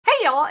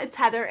y'all, it's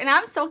Heather, and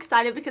I'm so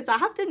excited because I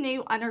have the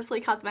new Unearthly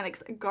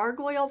Cosmetics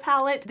Gargoyle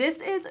palette. This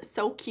is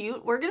so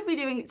cute. We're going to be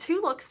doing 2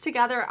 looks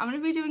together. I'm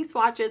going to be doing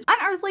swatches.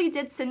 Unearthly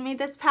did send me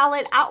this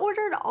palette. I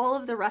ordered all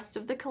of the rest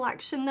of the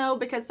collection though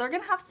because they're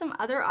going to have some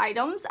other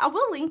items. I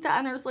will link the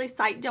Unearthly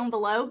site down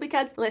below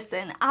because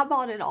listen, I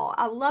bought it all.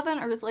 I love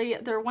Unearthly.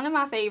 They're one of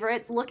my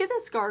favorites. Look at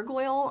this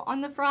gargoyle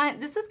on the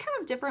front. This is kind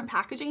of different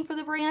packaging for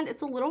the brand.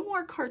 It's a little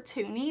more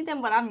cartoony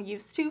than what I'm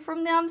used to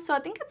from them, so I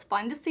think it's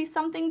fun to see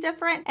something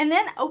different. And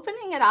then opening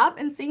it up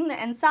and seeing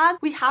the inside,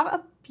 we have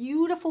a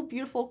beautiful,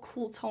 beautiful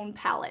cool tone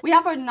palette. We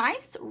have a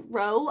nice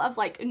row of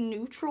like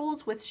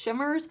neutrals with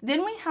shimmers.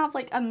 Then we have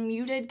like a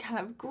muted kind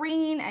of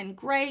green and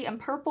gray and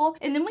purple.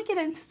 And then we get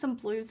into some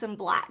blues and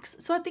blacks.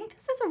 So I think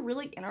this is a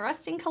really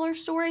interesting color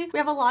story. We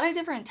have a lot of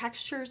different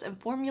textures and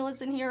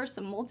formulas in here,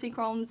 some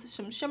multi-chromes,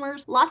 some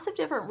shimmers, lots of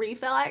different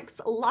reflex,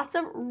 lots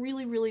of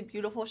really, really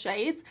beautiful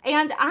shades.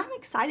 And I'm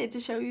excited to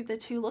show you the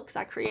 2 looks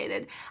I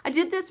created. I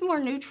did this more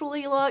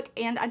neutrally look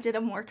and I did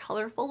a more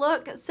colorful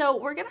look. So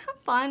we're gonna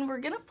have fun. We're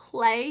gonna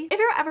play. If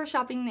you're ever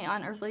shopping the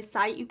Unearthly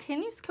site, you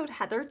can use code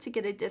Heather to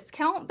get a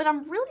discount, but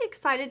I'm really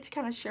excited to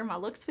kind of share my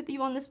looks with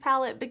you on this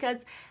palette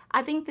because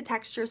I think the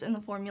textures and the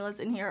formulas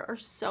in here are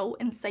so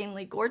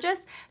insanely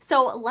gorgeous.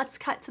 So let's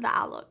cut to the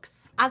eye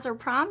looks. Eyes are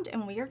primed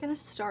and we are going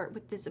to start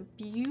with this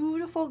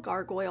beautiful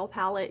Gargoyle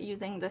palette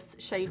using this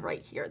shade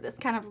right here. This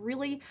kind of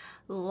really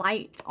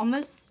light,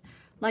 almost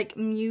like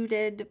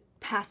muted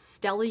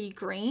pastel-y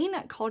green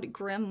called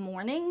Grim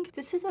Morning.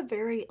 This is a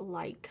very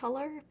light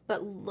color,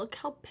 but look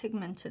how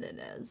pigmented it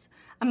is.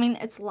 I mean,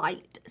 it's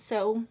light,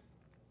 so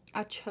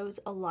I chose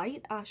a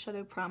light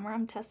eyeshadow primer.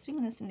 I'm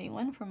testing this new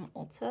one from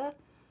Ulta,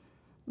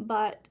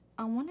 but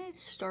I wanted to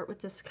start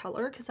with this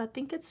color because I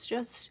think it's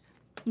just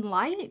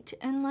light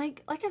and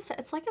like I said,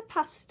 it's like a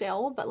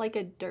pastel, but like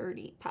a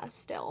dirty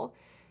pastel.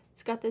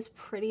 It's got this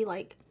pretty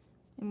like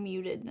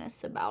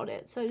mutedness about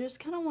it, so I just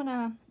kind of want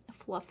to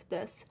fluff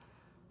this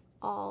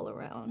all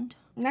around.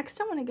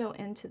 Next, I want to go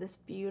into this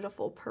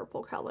beautiful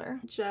purple color,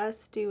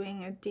 just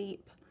doing a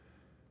deep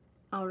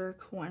outer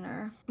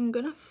corner. I'm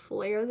gonna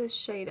flare this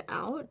shade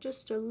out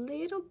just a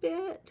little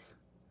bit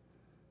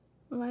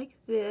like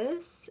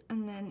this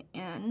and then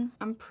in.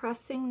 I'm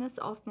pressing this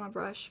off my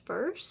brush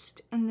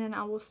first and then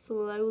I will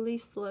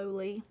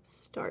slowly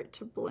start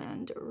to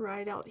blend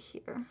right out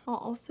here. I'll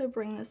also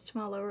bring this to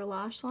my lower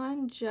lash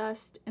line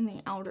just in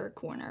the outer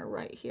corner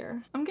right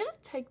here. I'm gonna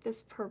take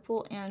this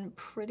purple in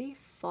pretty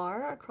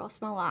far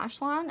across my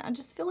lash line. I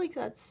just feel like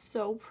that's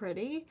so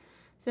pretty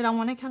that I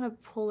want to kind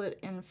of pull it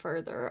in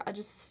further.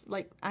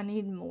 I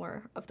need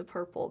more of the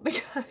purple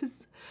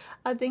because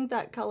I think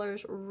that color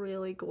is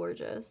really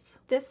gorgeous.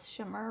 This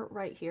shimmer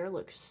right here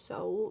looks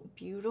so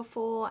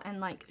beautiful and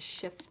like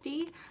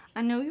shifty.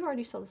 I know you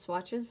already saw the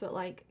swatches, but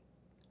like,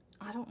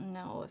 I don't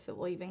know if it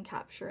will even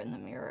capture in the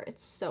mirror.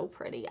 It's so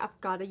pretty. I've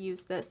got to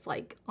use this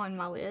like on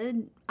my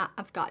lid.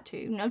 I've got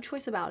to, no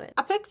choice about it.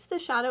 I picked the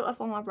shadow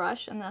up on my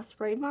brush and I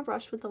sprayed my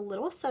brush with a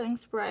little setting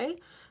spray.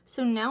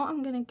 So now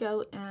I'm gonna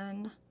go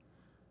in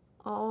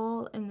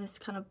all in this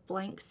kind of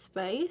blank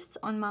space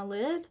on my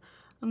lid.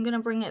 I'm gonna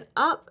bring it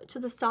up to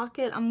the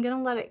socket. I'm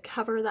gonna let it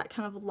cover that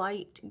kind of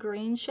light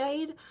green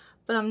shade,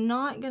 but I'm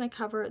not gonna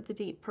cover the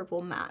deep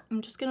purple matte.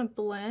 I'm just gonna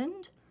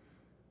blend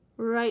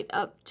right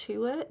up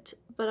to it,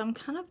 but I'm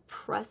kind of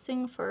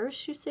pressing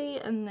first, you see,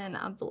 and then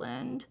I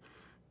blend.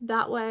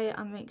 That way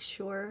I make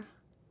sure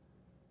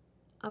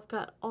I've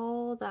got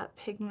all that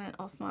pigment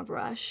off my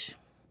brush.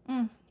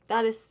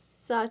 That is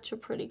such a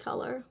pretty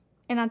color.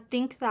 And I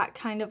think that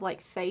kind of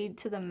like fade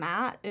to the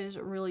matte is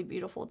really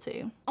beautiful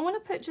too. I want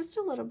to put just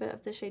a little bit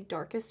of the shade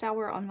Darkest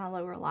Hour on my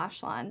lower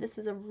lash line. This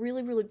is a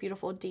really, really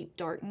beautiful deep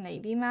dark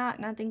navy matte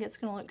and I think it's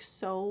going to look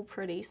so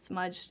pretty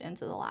smudged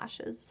into the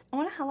lashes. I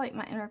want to highlight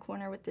my inner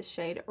corner with this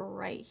shade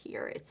right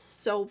here. It's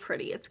so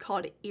pretty. It's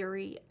called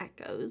Eerie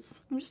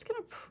Echoes. I'm just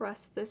going to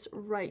press this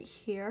right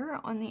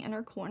here on the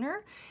inner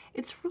corner.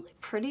 It's really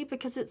pretty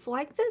because it's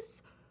like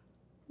this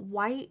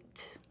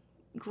white,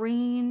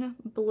 green,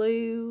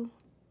 blue,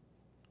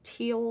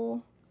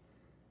 teal,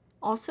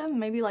 also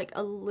maybe like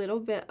a little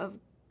bit of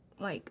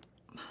like,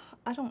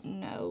 I don't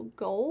know,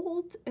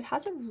 gold. It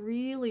has a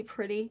really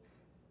pretty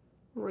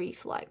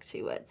reflect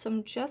to it, so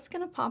I'm just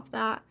gonna pop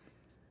that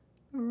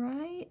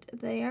right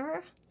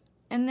there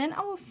and then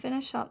I will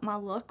finish up my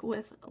look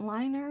with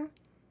liner.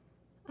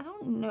 I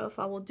don't know if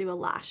I will do a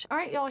lash. All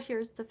right, y'all,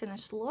 here's the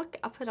finished look.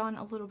 I put on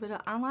a little bit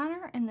of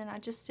eyeliner and then I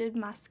just did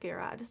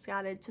mascara. I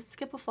decided to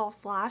skip a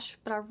false lash,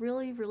 but I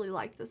really, really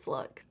like this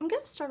look. I'm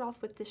gonna start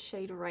off with this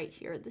shade right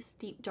here, this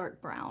deep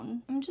dark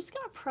brown. I'm just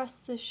gonna press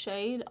this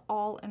shade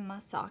all in my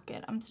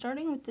socket. I'm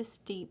starting with this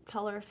deep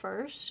color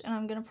first and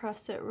I'm gonna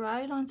press it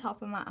right on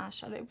top of my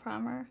eyeshadow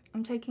primer.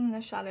 I'm taking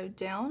the shadow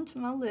down to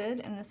my lid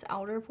in this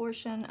outer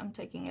portion. I'm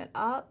taking it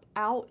up,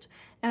 out,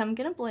 and I'm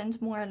gonna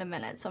blend more in a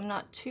minute, so I'm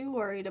not too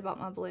worried about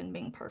my blend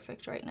being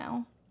perfect right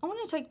now. I want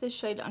to take this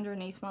shade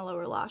underneath my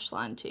lower lash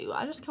line too.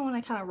 I just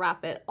want to kind of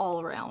wrap it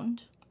all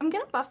around. I'm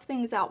gonna buff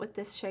things out with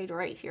this shade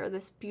right here,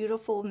 this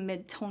beautiful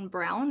mid-tone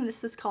brown.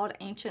 This is called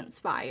Ancient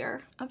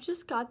Spire. I've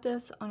just got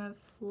this on a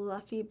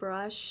fluffy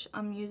brush.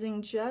 I'm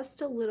using just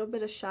a little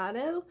bit of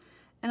shadow,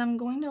 and I'm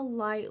going to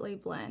lightly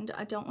blend.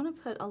 I don't want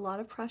to put a lot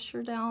of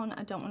pressure down.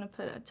 I don't want to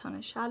put a ton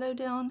of shadow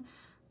down.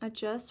 I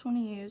just want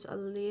to use a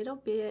little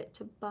bit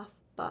to buff,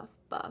 buff,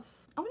 buff.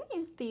 I'm going to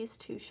use these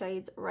two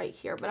shades right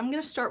here, but I'm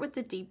going to start with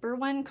the deeper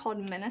one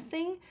called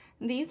Menacing.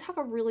 These have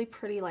a really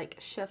pretty like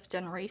shift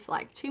and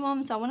reflect to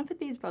them, so I want to put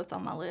these both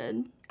on my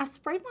lid. I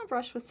sprayed my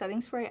brush with setting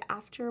spray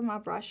after my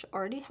brush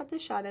already had the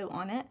shadow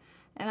on it,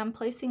 and I'm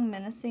placing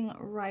Menacing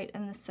right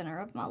in the center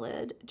of my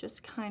lid,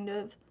 just kind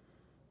of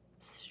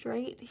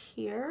straight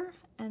here.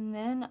 And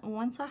then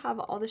once I have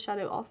all the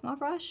shadow off my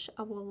brush,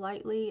 I will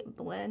lightly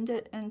blend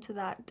it into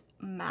that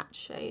matte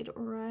shade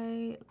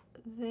right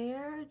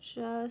there,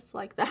 just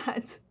like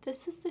that.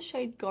 This is the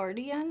shade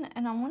Guardian,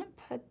 and I want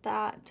to put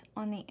that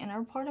on the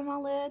inner part of my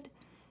lid.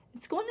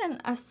 It's going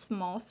in a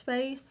small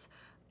space,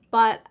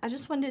 but I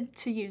just wanted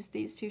to use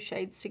these two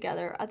shades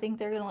together. I think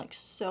they're gonna look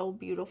so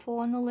beautiful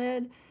on the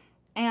lid.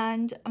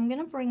 And I'm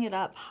gonna bring it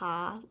up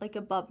high, like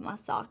above my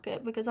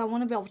socket, because I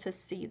want to be able to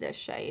see this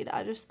shade.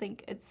 I just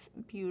think it's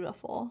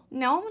beautiful.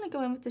 Now I'm gonna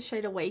go in with the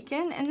shade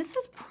Awaken, and this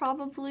is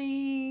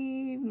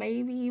probably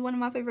maybe one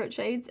of my favorite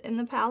shades in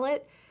the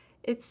palette.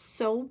 It's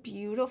so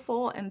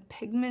beautiful and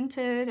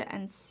pigmented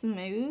and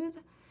smooth,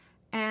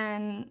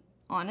 and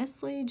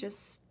honestly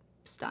just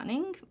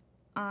stunning.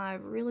 I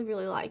really,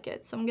 really like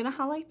it. So I'm gonna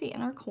highlight the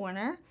inner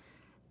corner,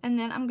 and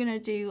then I'm gonna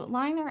do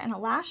liner and a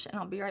lash, and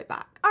I'll be right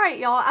back. All right,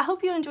 y'all, I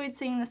hope you enjoyed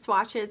seeing the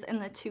swatches and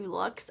the two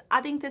looks.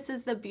 I think this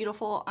is the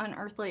beautiful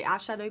Unearthly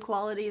eyeshadow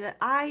quality that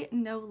I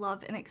know,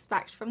 love, and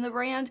expect from the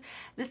brand.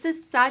 This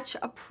is such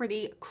a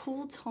pretty,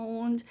 cool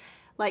toned,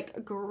 like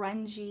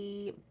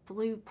grungy,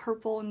 blue,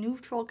 purple,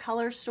 neutral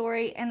color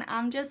story, and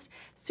I'm just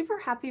super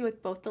happy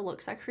with both the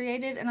looks I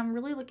created, and I'm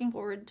really looking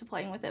forward to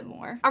playing with it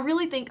more. I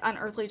really think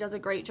Unearthly does a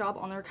great job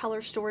on their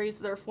color stories,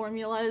 their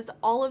formulas.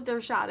 All of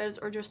their shadows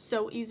are just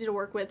so easy to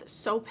work with,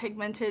 so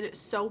pigmented,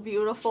 so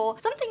beautiful.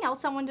 Something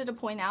else I wanted to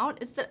point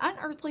out is that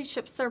Unearthly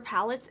ships their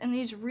palettes in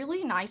these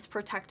really nice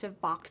protective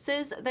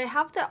boxes. They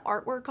have the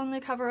artwork on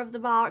the cover of the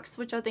box,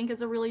 which I think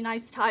is a really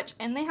nice touch,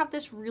 and they have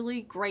this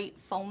really great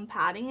foam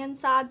padding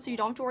inside, so you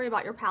don't have to worry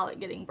about your palette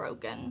getting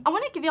broken. I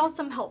want to give y'all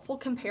some helpful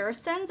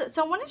comparisons.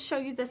 So I want to show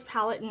you this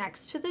palette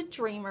next to the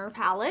Dreamer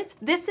palette.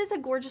 This is a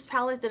gorgeous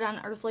palette that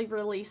Unearthly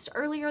released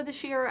earlier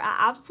this year.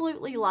 I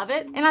absolutely love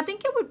it, and I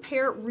think it would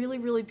pair really,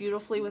 really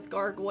beautifully with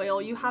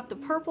Gargoyle. You have the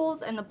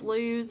purples and the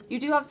blues. You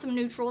do have some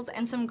neutrals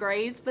and some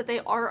grays, but they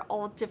are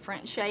all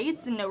different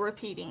shades and no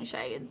repeating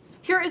shades.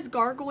 Here is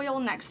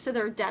Gargoyle next to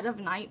their Dead of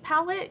Night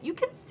palette. You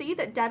can see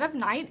that Dead of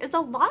Night is a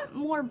lot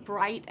more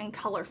bright and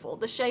colorful.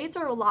 The shades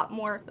are a lot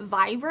more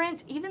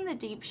vibrant. Even the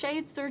deep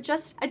shades, they're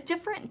just a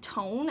different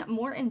tone,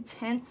 more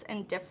intense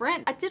and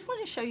different. I did want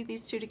to show you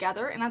these two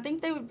together, and I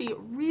think they would be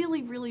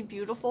really, really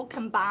beautiful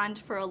combined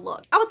for a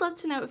look. I would love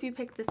to know if you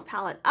picked this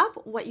palette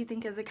up, what you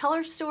think of the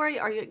color story.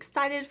 Are you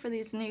excited for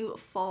these new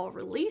fall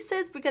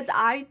releases? Because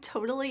I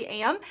totally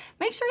am.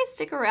 Make sure you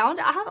stick around.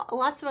 I have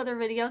lots of other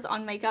videos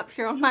on makeup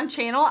here on my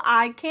channel.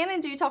 I can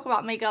and do talk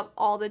about makeup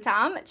all the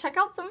time. Check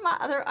out some of my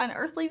other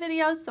Unearthly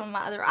videos, some of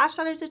my other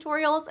eyeshadow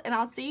tutorials, and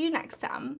I'll see you next time.